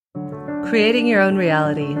Creating your own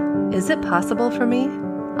reality. Is it possible for me?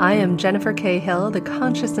 I am Jennifer K. Hill, the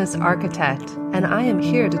Consciousness Architect, and I am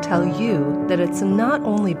here to tell you that it's not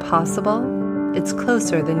only possible, it's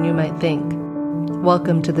closer than you might think.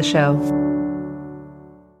 Welcome to the show.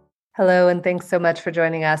 Hello, and thanks so much for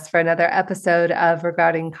joining us for another episode of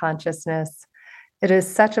Regarding Consciousness. It is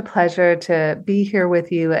such a pleasure to be here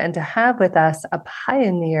with you and to have with us a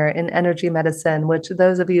pioneer in energy medicine, which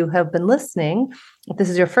those of you who have been listening, if this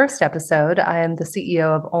is your first episode, I am the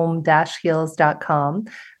CEO of om-heals.com,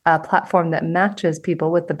 a platform that matches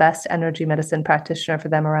people with the best energy medicine practitioner for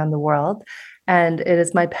them around the world. And it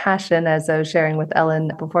is my passion, as I was sharing with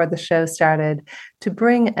Ellen before the show started, to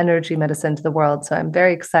bring energy medicine to the world. So I'm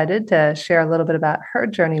very excited to share a little bit about her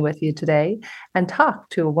journey with you today and talk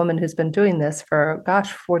to a woman who's been doing this for,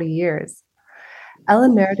 40 years.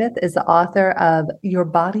 Ellen Meredith is the author of Your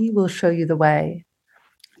Body Will Show You the Way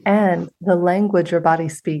and The Language Your Body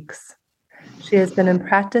Speaks. She has been in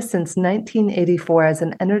practice since 1984 as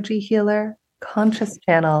an energy healer, conscious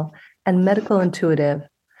channel, and medical intuitive,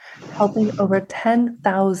 helping over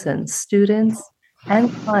 10,000 students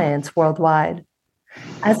and clients worldwide.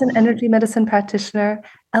 As an energy medicine practitioner,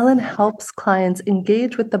 Ellen helps clients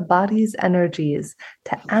engage with the body's energies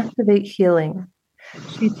to activate healing.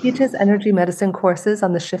 She teaches energy medicine courses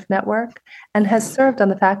on the Shift Network and has served on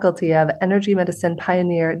the faculty of energy medicine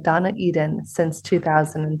pioneer Donna Eden since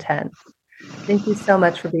 2010. Thank you so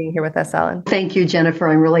much for being here with us, Ellen. Thank you, Jennifer.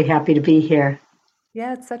 I'm really happy to be here.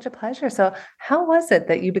 Yeah, it's such a pleasure. So how was it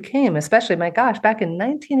that you became, especially, my gosh, back in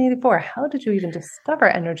 1984, how did you even discover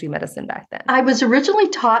energy medicine back then? I was originally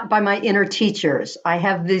taught by my inner teachers. I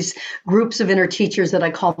have these groups of inner teachers that I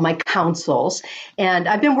call my councils, and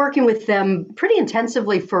I've been working with them pretty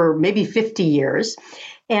intensively for maybe 50 years.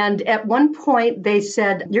 And at one point they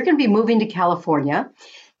said, you're going to be moving to California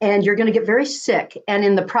and you're going to get very sick. And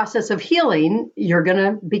in the process of healing, you're going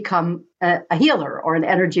to become a healer or an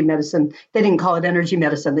energy medicine. They didn't call it energy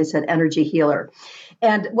medicine. They said energy healer.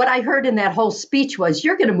 And what I heard in that whole speech was,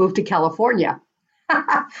 you're going to move to California.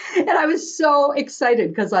 And I was so excited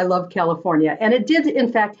because I love California. And it did,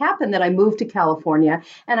 in fact, happen that I moved to California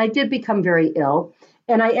and I did become very ill.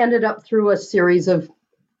 And I ended up through a series of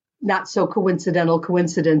not so coincidental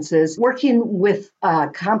coincidences, working with a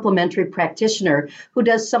complementary practitioner who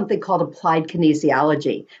does something called applied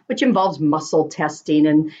kinesiology, which involves muscle testing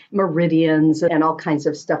and meridians and all kinds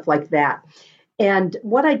of stuff like that. And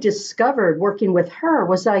what I discovered working with her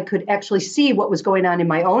was that I could actually see what was going on in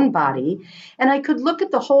my own body. And I could look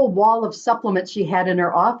at the whole wall of supplements she had in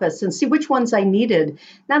her office and see which ones I needed,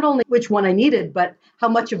 not only which one I needed, but how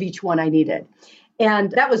much of each one I needed.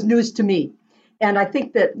 And that was news to me. And I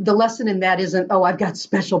think that the lesson in that isn't, I've got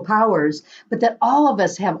special powers, but that all of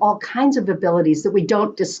us have all kinds of abilities that we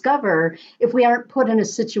don't discover if we aren't put in a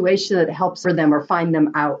situation that helps for them or find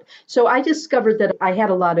them out. So I discovered that I had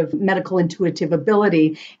a lot of medical intuitive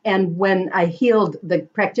ability. And when I healed, the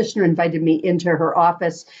practitioner invited me into her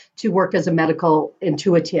office to work as a medical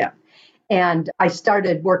intuitive. And I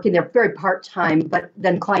started working there very part-time, but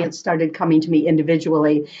then clients started coming to me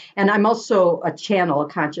individually. And I'm also a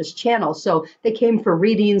conscious channel. So they came for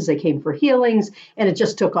readings, they came for healings, and it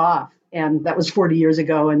just took off. And that was 40 years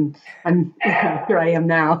ago, and here I am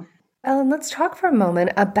now. Ellen, let's talk for a moment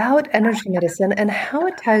about energy medicine and how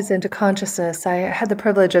it ties into consciousness. I had the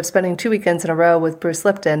privilege of spending 2 weekends in a row with Bruce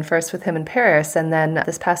Lipton, first with him in Paris and then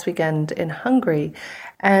this past weekend in Hungary.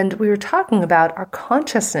 And we were talking about our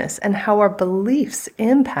consciousness and how our beliefs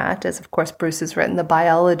impact, as of course Bruce has written, the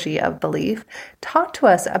biology of belief. Talk to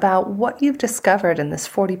us about what you've discovered in this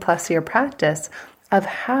 40-plus year practice of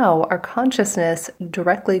how our consciousness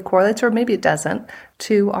directly correlates, or maybe it doesn't,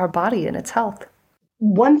 to our body and its health.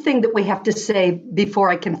 One thing that we have to say before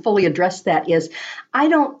I can fully address that is I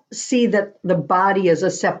don't see that the body is a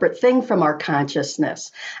separate thing from our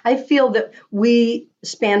consciousness. I feel that we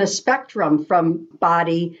span a spectrum from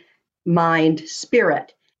body, mind,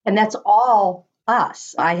 spirit, and that's all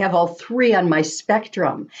us. I have all three on my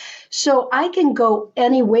spectrum. So I can go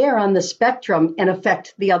anywhere on the spectrum and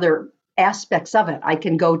affect the other aspects of it. I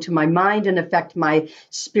can go to my mind and affect my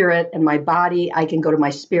spirit and my body. I can go to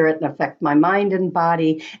my spirit and affect my mind and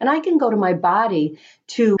body. And I can go to my body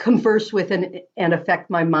to converse with and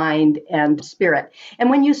affect my mind and spirit. And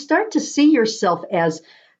when you start to see yourself as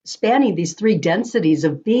spanning these three densities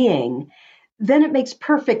of being, then it makes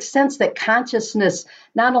perfect sense that consciousness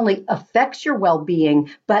not only affects your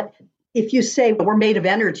well-being, but if you say we're made of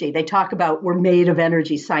energy, they talk about we're made of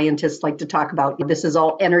energy. Scientists like to talk about this is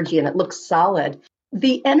all energy and it looks solid.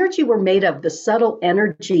 The energy we're made of, the subtle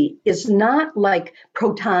energy, is not like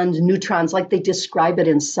protons, neutrons, like they describe it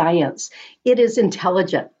in science. It is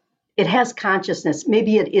intelligent. It has consciousness.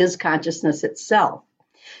 Maybe it is consciousness itself.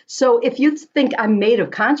 So if you think I'm made of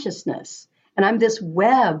consciousness and I'm this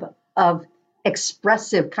web of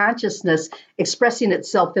expressive consciousness expressing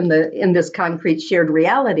itself in this concrete shared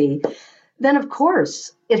reality, then of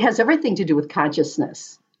course it has everything to do with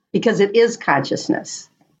consciousness because it is consciousness.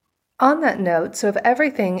 On that note, so if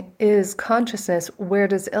everything is consciousness, where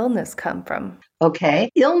does illness come from? Okay.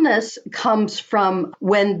 Illness comes from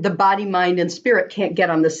when the body, mind, and spirit can't get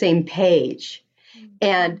on the same page.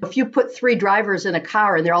 And if you put 3 drivers in a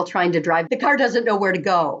car and they're all trying to drive, the car doesn't know where to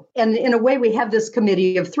go. And in a way, we have this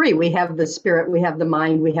committee of 3. We have the spirit, we have the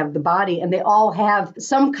mind, we have the body, and they all have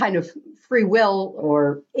some kind of free will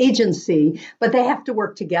or agency, but they have to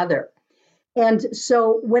work together. And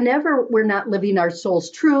so whenever we're not living our soul's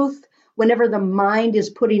truth, whenever the mind is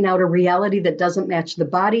putting out a reality that doesn't match the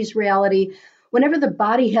body's reality, whenever the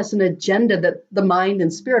body has an agenda that the mind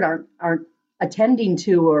and spirit aren't attending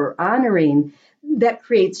to or honoring, that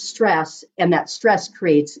creates stress, and that stress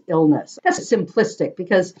creates illness. That's simplistic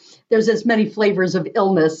because there's as many flavors of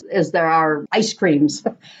illness as there are ice creams.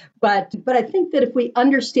 But I think that if we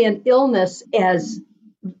understand illness as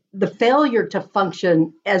the failure to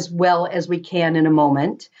function as well as we can in a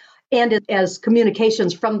moment, and as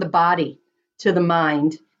communications from the body to the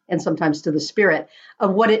mind and sometimes to the spirit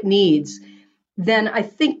of what it needs, then I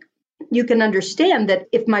think you can understand that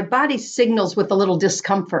if my body signals with a little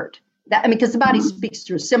discomfort, because the body speaks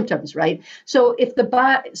through symptoms, right? So if the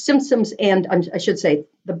body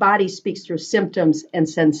speaks through symptoms and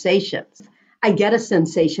sensations. I get a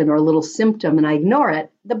sensation or a little symptom and I ignore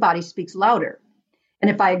it, the body speaks louder. And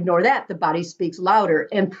if I ignore that, the body speaks louder.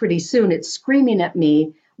 And pretty soon it's screaming at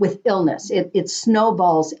me with illness. It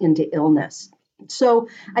snowballs into illness. So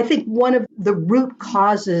I think one of the root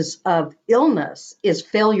causes of illness is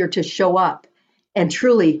failure to show up and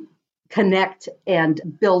truly connect and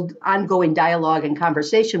build ongoing dialogue and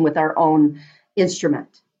conversation with our own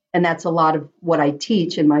instrument. And that's a lot of what I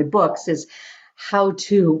teach in my books is how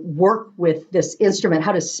to work with this instrument,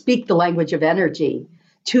 how to speak the language of energy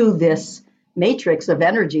to this matrix of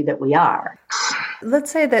energy that we are.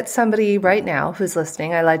 Let's say that somebody right now who's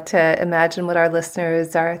listening, I like to imagine what our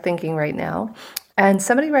listeners are thinking right now, and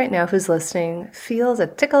somebody right now who's listening feels a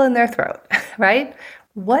tickle in their throat, right?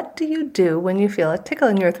 What do you do when you feel a tickle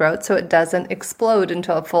in your throat so it doesn't explode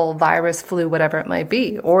into a full virus, flu, whatever it might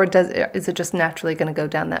be? Or is it just naturally going to go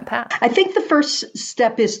down that path? I think the first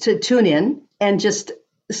step is to tune in and just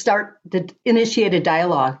start to initiate a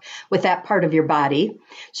dialogue with that part of your body.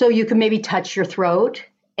 So you can maybe touch your throat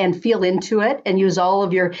and feel into it and use all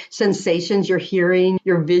of your sensations, your hearing,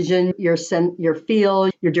 your vision, your feel,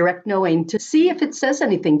 your direct knowing to see if it says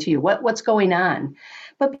anything to you, what's going on.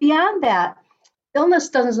 But beyond that, illness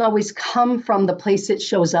doesn't always come from the place it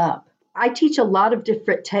shows up. I teach a lot of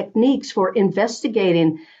different techniques for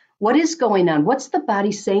investigating what is going on. What's the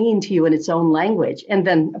body saying to you in its own language? And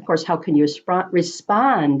then, of course, how can you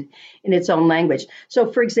respond in its own language?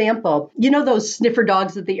 So, for example, you know those sniffer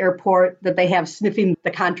dogs at the airport that they have sniffing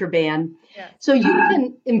the contraband? Yeah. So you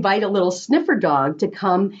can invite a little sniffer dog to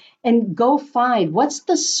come and go find what's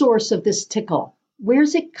the source of this tickle?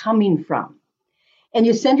 Where's it coming from? And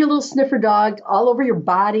you send your little sniffer dog all over your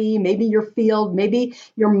body, maybe your field, maybe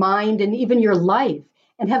your mind, and even your life,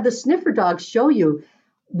 and have the sniffer dog show you,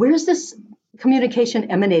 where's this communication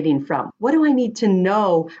emanating from? What do I need to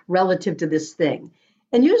know relative to this thing?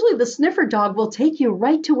 And usually the sniffer dog will take you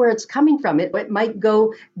right to where it's coming from. It might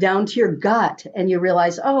go down to your gut and you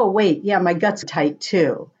realize, oh, wait, yeah, my gut's tight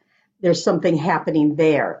too. There's something happening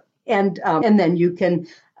there. And then you can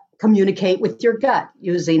communicate with your gut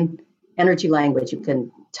using energy language. You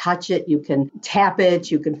can touch it, you can tap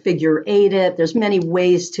it, you can figure eight it. There's many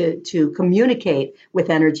ways to communicate with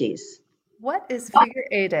energies. What is figure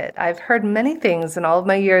eighted? I've heard many things in all of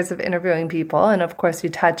my years of interviewing people. And of course, you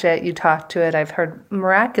touch it, you talk to it. I've heard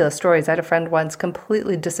miraculous stories. I had a friend once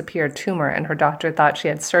completely disappeared tumor and her doctor thought she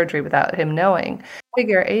had surgery without him knowing.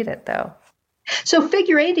 Figure eighted, though. So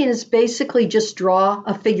figure eighting is basically just draw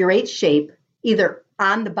a figure eight shape, either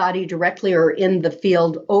on the body directly or in the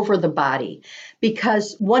field over the body.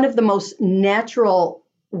 Because one of the most natural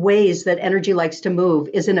ways that energy likes to move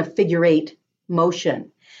is in a figure eight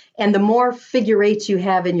motion. And the more figure eights you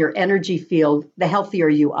have in your energy field, the healthier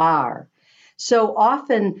you are. So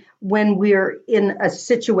often when we're in a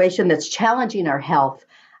situation that's challenging our health,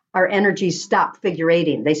 our energies stop figure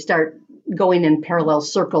eighting. They start going in parallel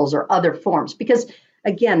circles or other forms. Because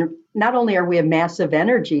again, not only are we a mass of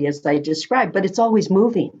energy, as I described, but it's always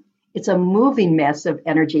moving. It's a moving mass of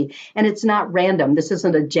energy, and it's not random. This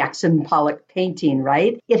isn't a Jackson Pollock painting,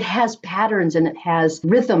 right? It has patterns and it has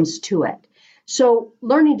rhythms to it. So,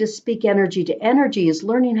 learning to speak energy to energy is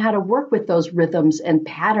learning how to work with those rhythms and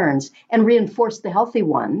patterns and reinforce the healthy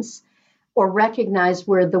ones, or recognize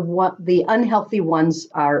where the unhealthy ones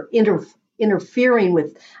are interfering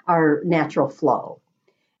with our natural flow.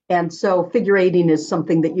 And so figure eighting is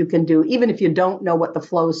something that you can do, even if you don't know what the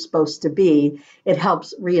flow is supposed to be. It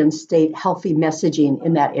helps reinstate healthy messaging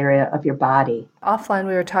in that area of your body. Offline,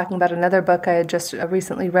 we were talking about another book I had just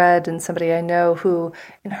recently read, and somebody I know who,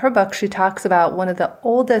 in her book, she talks about one of the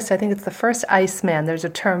oldest, I think it's the first Iceman, there's a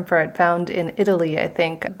term for it, found in Italy, I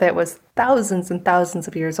think, that was thousands and thousands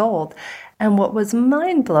of years old. And what was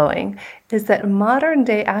mind-blowing is that modern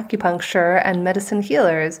day acupuncture and medicine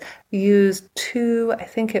healers use two, I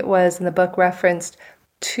think it was in the book referenced,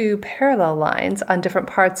 two parallel lines on different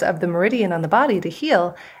parts of the meridian on the body to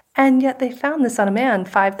heal. And yet they found this on a man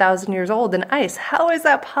 5,000 years old in ice. How is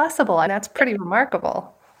that possible? And that's pretty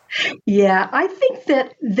remarkable. Yeah, I think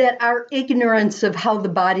that our ignorance of how the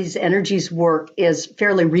body's energies work is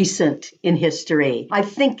fairly recent in history. I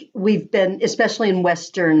think we've been, especially in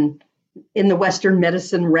the Western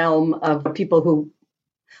medicine realm of people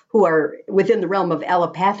who are within the realm of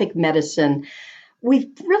allopathic medicine,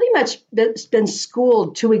 we've really much been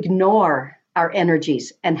schooled to ignore our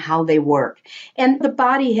energies and how they work. And the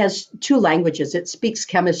body has two languages. It speaks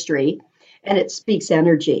chemistry and it speaks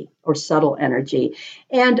energy or subtle energy.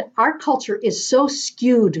 And our culture is so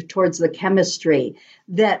skewed towards the chemistry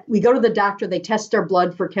that we go to the doctor, they test our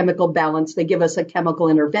blood for chemical balance, they give us a chemical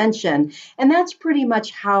intervention. And that's pretty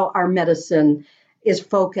much how our medicine is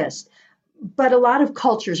focused. But a lot of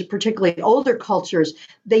cultures, particularly older cultures,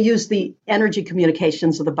 they use the energy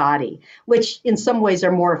communications of the body, which in some ways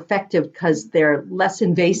are more effective because they're less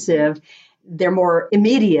invasive, they're more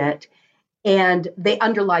immediate, and they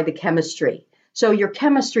underlie the chemistry. So your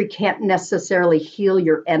chemistry can't necessarily heal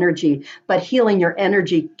your energy, but healing your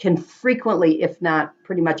energy can frequently, if not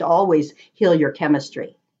pretty much always, heal your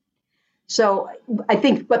chemistry. So I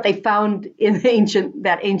think what they found in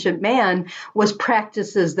that ancient man was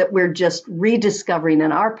practices that we're just rediscovering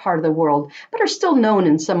in our part of the world, but are still known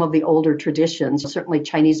in some of the older traditions. Certainly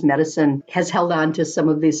Chinese medicine has held on to some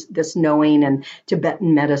of this knowing, and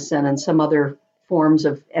Tibetan medicine and some other forms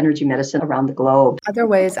of energy medicine around the globe. Other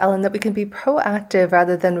ways, Ellen, that we can be proactive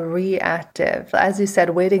rather than reactive. As you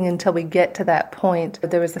said, waiting until we get to that point.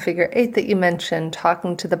 There was the figure eight that you mentioned,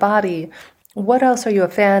 talking to the body. What else are you a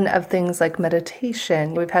fan of things like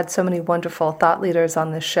meditation? We've had so many wonderful thought leaders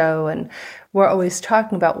on the show, and we're always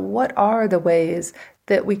talking about what are the ways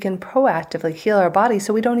that we can proactively heal our body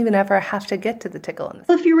so we don't even ever have to get to the tickle.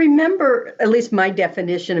 Well, if you remember, at least my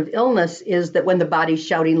definition of illness is that when the body's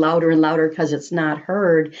shouting louder and louder because it's not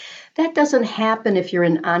heard, that doesn't happen if you're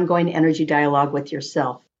in ongoing energy dialogue with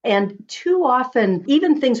yourself. And too often,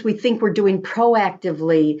 even things we think we're doing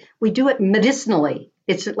proactively, we do it medicinally.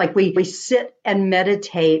 It's like we sit and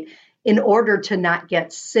meditate in order to not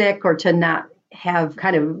get sick or to not have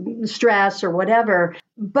kind of stress or whatever.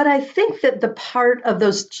 But I think that the part of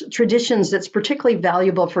those traditions that's particularly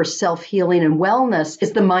valuable for self-healing and wellness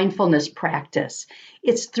is the mindfulness practice.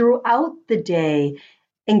 It's throughout the day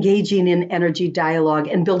engaging in energy dialogue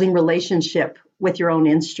and building relationship with your own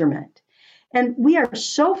instrument. And we are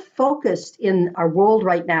so focused in our world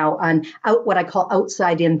right now on what I call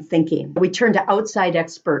outside-in thinking. We turn to outside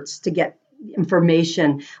experts to get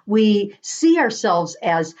information. We see ourselves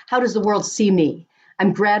as, how does the world see me?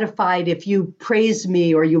 I'm gratified if you praise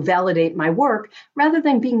me or you validate my work, rather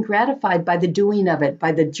than being gratified by the doing of it,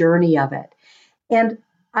 by the journey of it. And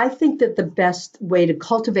I think that the best way to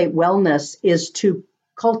cultivate wellness is to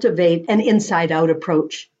cultivate an inside-out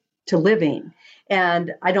approach to living.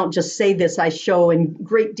 And I don't just say this, I show in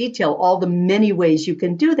great detail all the many ways you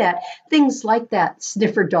can do that. Things like that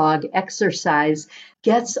sniffer dog exercise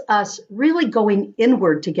gets us really going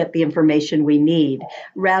inward to get the information we need,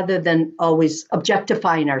 rather than always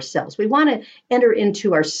objectifying ourselves. We want to enter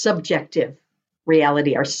into our subjective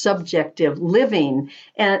reality, our subjective living.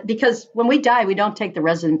 And because when we die, we don't take the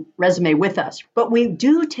resume with us, but we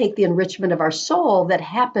do take the enrichment of our soul that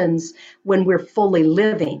happens when we're fully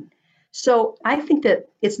living. So I think that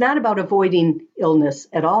it's not about avoiding illness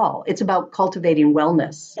at all. It's about cultivating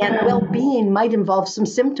wellness. And well-being might involve some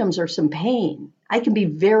symptoms or some pain. I can be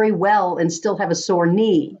very well and still have a sore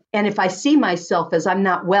knee. And if I see myself as I'm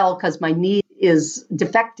not well because my knee is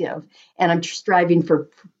defective and I'm striving for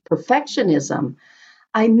perfectionism,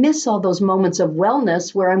 I miss all those moments of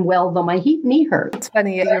wellness where I'm well, though my knee hurts. It's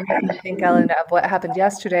funny, you're making me think, Ellen, of what happened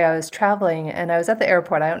yesterday. I was traveling and I was at the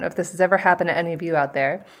airport. I don't know if this has ever happened to any of you out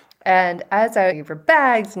there. And as I give her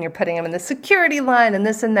bags and you're putting them in the security line and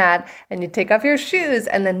this and that, and you take off your shoes,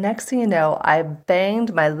 and the next thing you know, I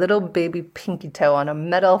banged my little baby pinky toe on a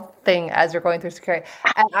metal thing as you're going through security.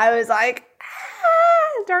 And I was like,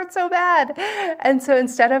 it hurts so bad. And so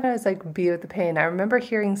instead of, I was like, be with the pain. I remember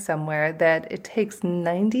hearing somewhere that it takes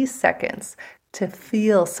 90 seconds to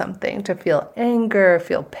feel something, to feel anger,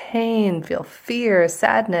 feel pain, feel fear,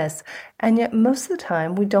 sadness. And yet most of the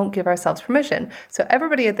time we don't give ourselves permission. So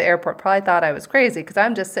everybody at the airport probably thought I was crazy because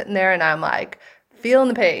I'm just sitting there and I'm like feeling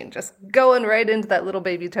the pain, just going right into that little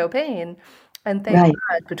baby toe pain. And thank Right.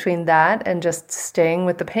 God between that and just staying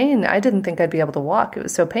with the pain, I didn't think I'd be able to walk. It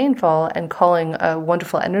was so painful. And calling a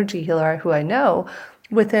wonderful energy healer who I know,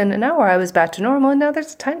 within an hour I was back to normal. And now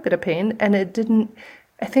there's a tiny bit of pain. And it didn't,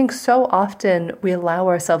 I think so often we allow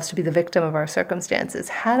ourselves to be the victim of our circumstances.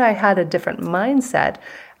 Had I had a different mindset,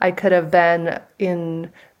 I could have been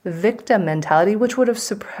in the victim mentality, which would have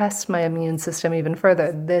suppressed my immune system even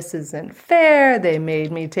further. This isn't fair. They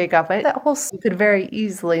made me take off my, that whole, you could very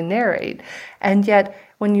easily narrate. And yet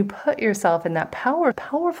when you put yourself in that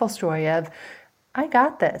powerful story of, I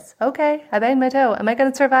got this. Okay, I banged my toe. Am I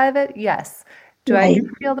going to survive it? Yes. Do I Right.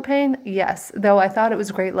 feel the pain? Yes. Though I thought it was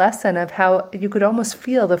a great lesson of how you could almost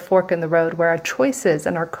feel the fork in the road where our choices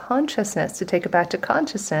and our consciousness, to take it back to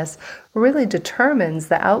consciousness, really determines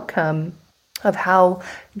the outcome of how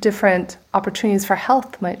different opportunities for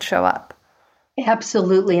health might show up.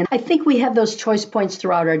 Absolutely. And I think we have those choice points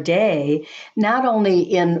throughout our day, not only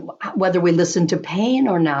in whether we listen to pain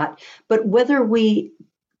or not, but whether we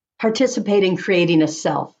participate in creating a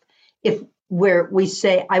self. If where we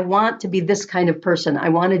say, I want to be this kind of person, I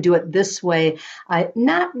want to do it this way,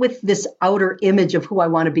 not with this outer image of who I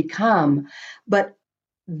want to become, but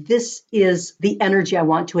this is the energy I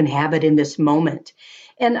want to inhabit in this moment.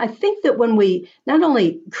 And I think that when we not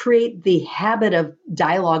only create the habit of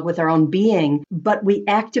dialogue with our own being, but we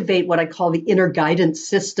activate what I call the inner guidance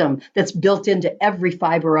system that's built into every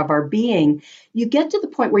fiber of our being, you get to the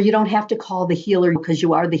point where you don't have to call the healer because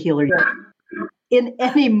you are the healer. In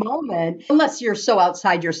any moment, unless you're so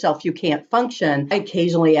outside yourself you can't function. I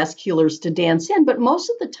occasionally ask healers to dance in, but most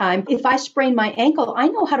of the time, if I sprain my ankle, I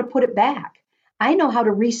know how to put it back. I know how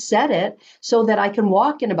to reset it so that I can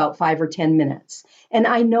walk in about 5 or 10 minutes. And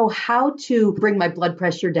I know how to bring my blood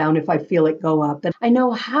pressure down if I feel it go up. And I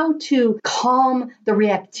know how to calm the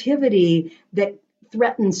reactivity that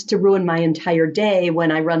threatens to ruin my entire day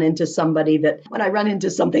when I run into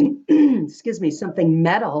something, excuse me, something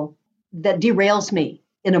metal that derails me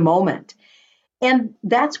in a moment. And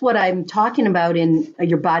that's what I'm talking about in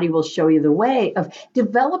Your Body Will Show You the Way, of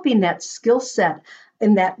developing that skill set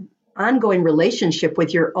and that ongoing relationship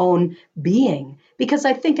with your own being. Because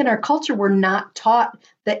I think in our culture, we're not taught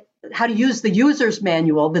that how to use the user's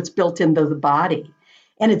manual that's built into the body.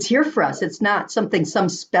 And it's here for us. It's not something some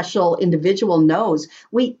special individual knows.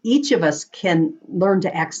 Each of us can learn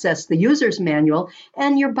to access the user's manual,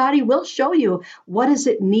 and your body will show you what does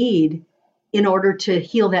it need in order to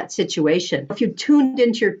heal that situation. If you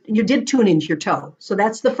did tune into your toe. So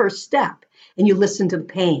that's the first step. And you listen to the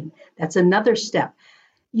pain. That's another step.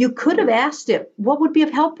 You could have asked it, what would be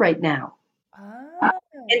of help right now? Ah.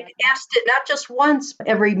 And asked it not just once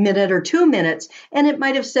every minute or 2 minutes. And it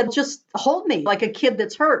might have said, just hold me like a kid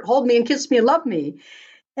that's hurt. Hold me and kiss me and love me.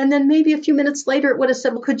 And then maybe a few minutes later, it would have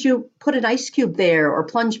said, well, could you put an ice cube there or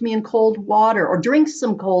plunge me in cold water or drink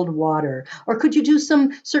some cold water? Or could you do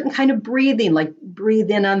some certain kind of breathing, like breathe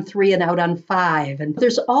in on 3 and out on 5? And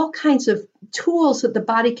there's all kinds of tools that the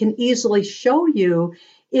body can easily show you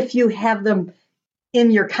if you have them in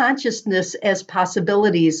your consciousness as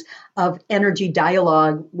possibilities of energy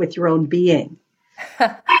dialogue with your own being.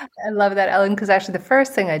 I love that, Ellen, because actually the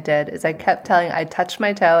first thing I did is I touched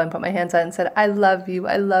my toe and put my hands on it and said, I love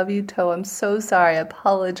you, toe. I'm so sorry. I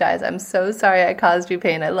apologize. I'm so sorry I caused you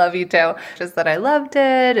pain. I love you, toe. Just that I loved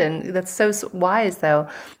it. And that's so wise, though.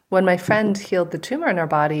 When my friend healed the tumor in her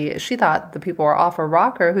body, she thought the people were off a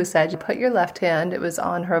rocker who said, you put your left hand, it was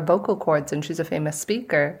on her vocal cords, and she's a famous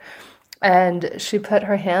speaker. And she put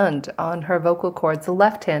her hand on her vocal cords. The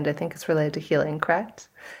left hand, I think, is related to healing, correct?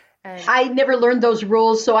 And I never learned those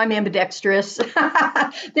rules, so I'm ambidextrous.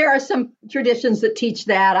 There are some traditions that teach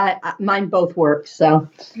that. Mine both work. So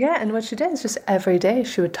yeah, and what she did is just every day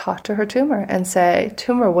she would talk to her tumor and say,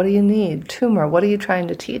 tumor, what do you need? Tumor, what are you trying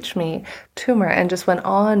to teach me? Tumor, and just went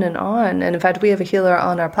on and on. And in fact, we have a healer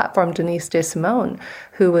on our platform, Denise DeSimone,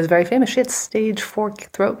 who was very famous. She had stage 4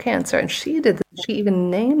 throat cancer, and she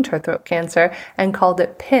even named her throat cancer and called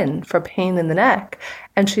it PIN, for pain in the neck.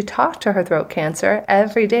 And she talked to her throat cancer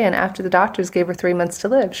every day. And after the doctors gave her 3 months to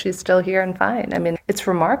live, she's still here and fine. I mean, it's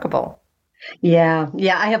remarkable. Yeah.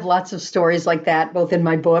 I have lots of stories like that, both in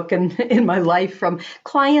my book and in my life, from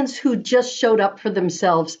clients who just showed up for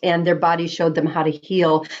themselves and their body showed them how to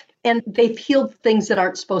heal. And they've healed things that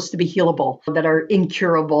aren't supposed to be healable, that are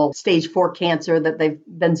incurable, stage 4 cancer that they've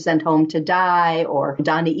been sent home to die, or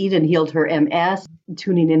Donna Eden healed her MS,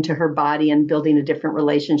 tuning into her body and building a different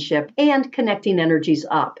relationship and connecting energies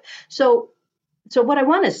up. So what I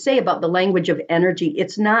want to say about the language of energy,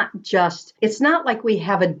 it's not like we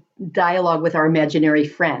have a dialogue with our imaginary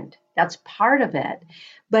friend. That's part of it.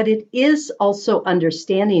 But it is also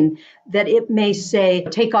understanding that it may say,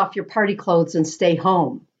 take off your party clothes and stay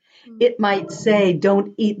home. It might say,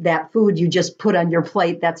 don't eat that food you just put on your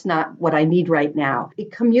plate. That's not what I need right now.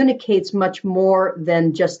 It communicates much more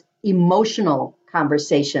than just emotional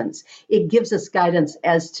conversations. It gives us guidance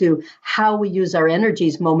as to how we use our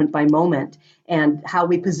energies moment by moment, and how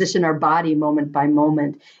we position our body moment by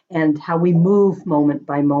moment, and how we move moment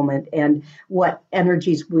by moment, and what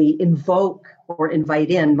energies we invoke or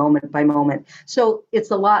invite in moment by moment. So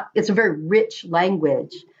it's a very rich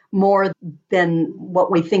language, more than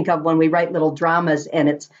what we think of when we write little dramas and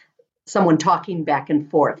it's someone talking back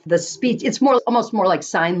and forth. The speech, it's almost more like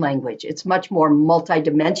sign language. It's much more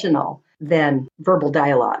multidimensional than verbal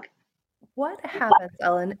dialogue. What happens,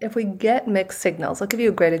 Ellen, if we get mixed signals? I'll give you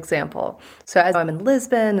a great example. So, as I'm in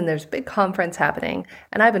Lisbon and there's a big conference happening,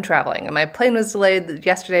 and I've been traveling, and my plane was delayed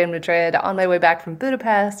yesterday in Madrid on my way back from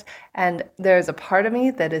Budapest, and there's a part of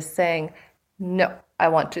me that is saying, no, I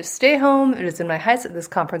want to stay home. It is in my head. This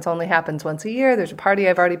conference only happens once a year. There's a party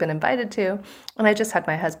I've already been invited to. And I just had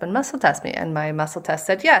my husband muscle test me, and my muscle test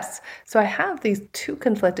said yes. So I have these two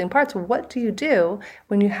conflicting parts. What do you do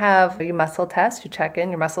when you have your muscle test? You check in,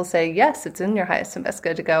 your muscles say, yes, it's in your highest and best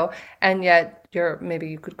good to go. And yet maybe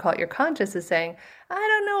you could call it your conscious is saying, I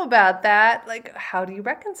don't know about that. Like, how do you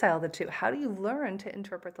reconcile the two? How do you learn to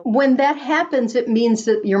interpret the... When that happens, it means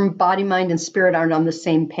that your body, mind, and spirit aren't on the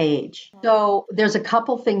same page. So there's a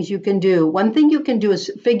couple things you can do. One thing you can do is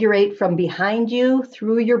figure eight from behind you,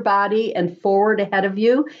 through your body, and forward ahead of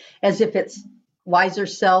you, as if it's wiser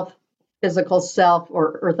self, physical self,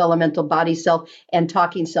 or earth elemental body self, and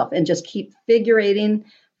talking self, and just keep figurating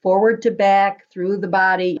forward to back, through the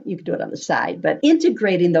body. You can do it on the side, but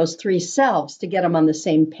integrating those three selves to get them on the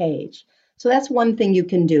same page. So that's one thing you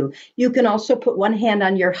can do. You can also put one hand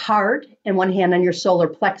on your heart and one hand on your solar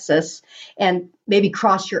plexus and maybe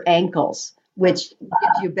cross your ankles, which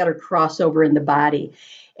gives you a better crossover in the body.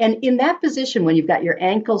 And in that position, when you've got your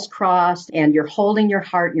ankles crossed and you're holding your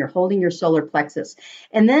heart and you're holding your solar plexus,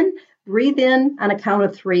 and then breathe in on a count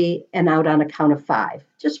of 3 and out on a count of 5,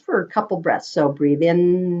 just for a couple breaths. So breathe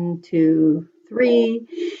in, 2, 3,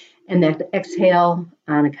 and then exhale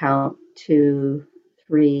on a count 2,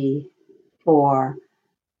 3, 4,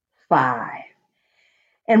 5.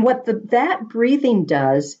 And what that breathing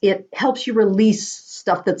does, it helps you release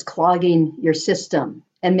stuff that's clogging your system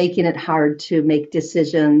and making it hard to make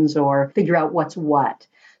decisions or figure out what's what.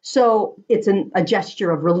 So it's a gesture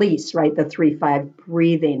of release, right? The 3-5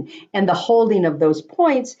 breathing. And the holding of those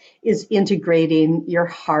points is integrating your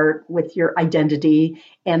heart with your identity,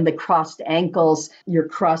 and the crossed ankles. You're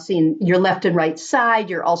crossing your left and right side.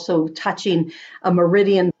 You're also touching a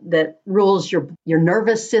meridian that rules your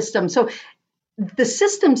nervous system. So the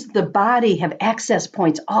systems of the body have access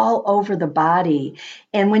points all over the body.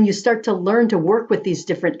 And when you start to learn to work with these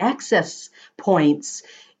different access points,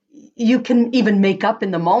 you can even make up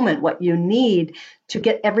in the moment what you need to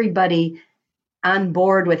get everybody on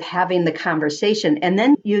board with having the conversation. And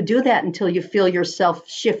then you do that until you feel yourself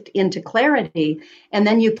shift into clarity. And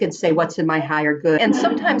then you can say, what's in my higher good? And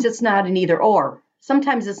sometimes it's not an either or.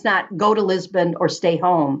 Sometimes it's not go to Lisbon or stay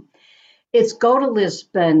home. It's go to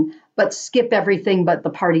Lisbon, but skip everything but the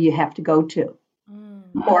party you have to go to.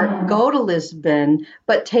 Or go to Lisbon,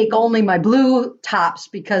 but take only my blue tops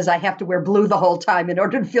because I have to wear blue the whole time in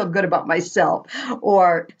order to feel good about myself.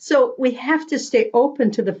 Or so we have to stay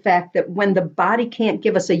open to the fact that when the body can't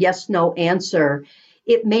give us a yes, no answer,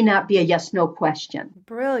 it may not be a yes, no question.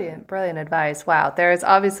 Brilliant, brilliant advice. Wow. There is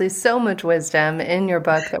obviously so much wisdom in your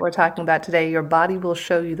book that we're talking about today. Your body will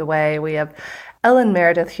show you the way. We have Ellen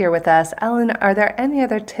Meredith here with us. Ellen, are there any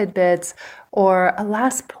other tidbits or a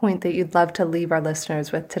last point that you'd love to leave our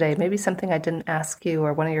listeners with today? Maybe something I didn't ask you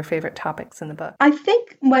or one of your favorite topics in the book. I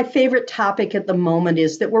think my favorite topic at the moment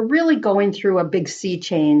is that we're really going through a big sea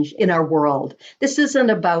change in our world. This isn't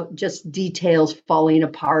about just details falling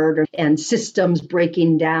apart and systems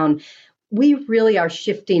breaking down. We really are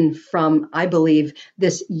shifting from, I believe,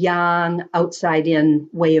 this yang, outside-in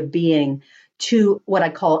way of being to what I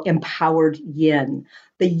call empowered yin,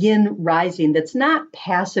 the yin rising that's not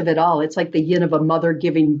passive at all. It's like the yin of a mother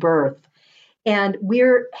giving birth. And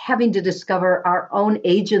we're having to discover our own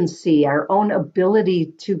agency, our own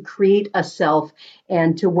ability to create a self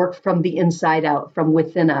and to work from the inside out, from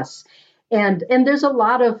within us. And there's a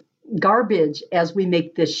lot of garbage as we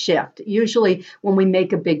make this shift. Usually when we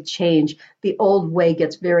make a big change, the old way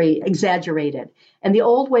gets very exaggerated. And the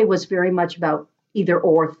old way was very much about either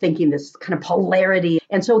or thinking, this kind of polarity.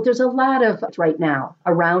 And so there's a lot of right now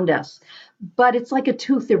around us, but it's like a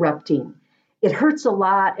tooth erupting. It hurts a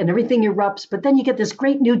lot and everything erupts, but then you get this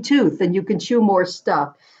great new tooth and you can chew more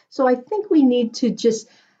stuff. So I think we need to just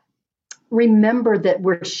remember that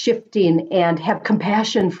we're shifting and have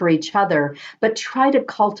compassion for each other, but try to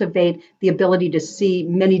cultivate the ability to see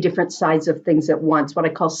many different sides of things at once, what I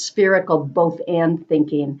call spherical both and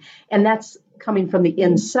thinking. And that's coming from the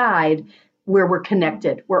inside where we're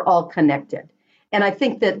connected. We're all connected. And I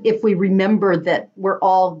think that if we remember that we're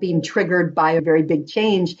all being triggered by a very big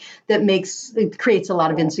change it creates a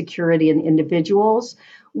lot of insecurity in individuals,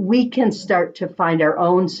 we can start to find our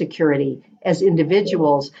own security as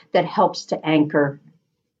individuals that helps to anchor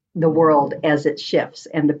the world as it shifts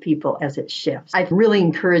and the people as it shifts. I really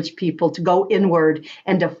encourage people to go inward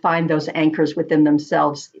and to find those anchors within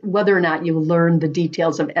themselves, whether or not you learn the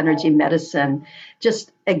details of energy medicine,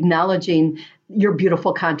 just acknowledging your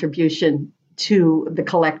beautiful contribution to the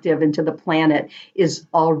collective and to the planet is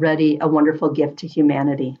already a wonderful gift to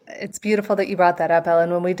humanity. It's beautiful that you brought that up,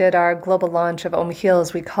 Ellen. When we did our global launch of Om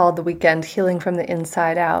Heals, we called the weekend Healing from the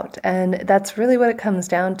Inside Out. And that's really what it comes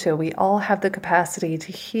down to. We all have the capacity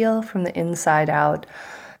to heal from the inside out.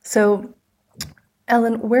 So,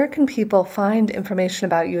 Ellen, where can people find information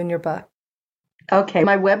about you and your book? Okay,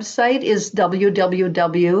 my website is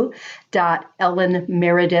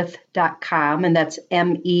www.ellenmeredith.com, and that's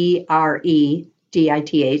MEREDITH,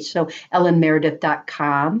 so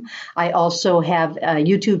ellenmeredith.com. I also have a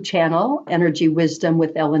YouTube channel, Energy Wisdom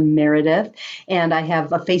with Ellen Meredith, and I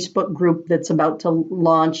have a Facebook group that's about to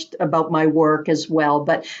launch about my work as well.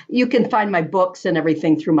 But you can find my books and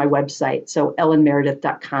everything through my website, so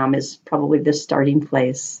ellenmeredith.com is probably the starting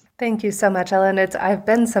place. Thank you so much, Ellen. I've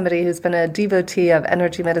been somebody who's been a devotee of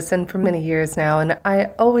energy medicine for many years now, and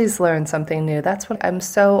I always learn something new. That's what I'm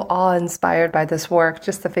so awe-inspired by this work,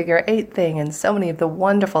 just the figure 8 thing and so many of the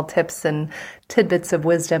wonderful tips and tidbits of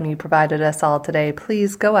wisdom you provided us all today.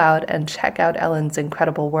 Please go out and check out Ellen's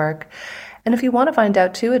incredible work. And if you want to find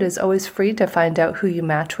out too, it is always free to find out who you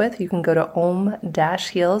match with. You can go to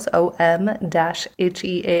om-heals,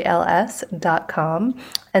 om-heals.com,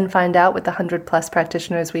 and find out with the 100+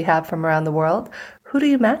 practitioners we have from around the world, who do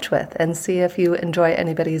you match with, and see if you enjoy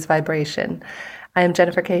anybody's vibration. I am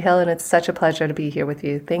Jennifer K. Hill, and it's such a pleasure to be here with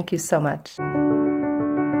you. Thank you so much.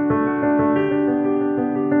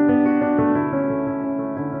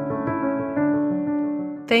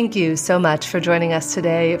 Thank you so much for joining us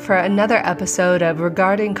today for another episode of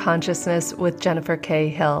Regarding Consciousness with Jennifer K.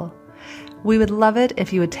 Hill. We would love it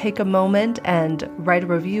if you would take a moment and write a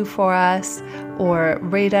review for us or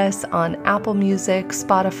rate us on Apple Music,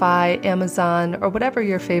 Spotify, Amazon, or whatever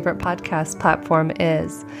your favorite podcast platform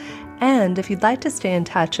is. And if you'd like to stay in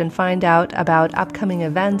touch and find out about upcoming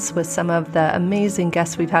events with some of the amazing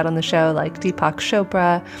guests we've had on the show, like Deepak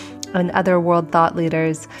Chopra and other world thought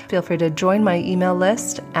leaders, feel free to join my email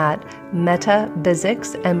list at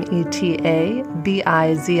metabizics,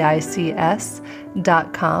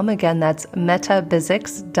 metabizics.com. Again, that's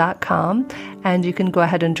metabizics.com, and you can go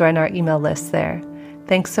ahead and join our email list there.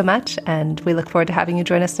 Thanks so much, and we look forward to having you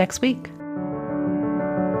join us next week.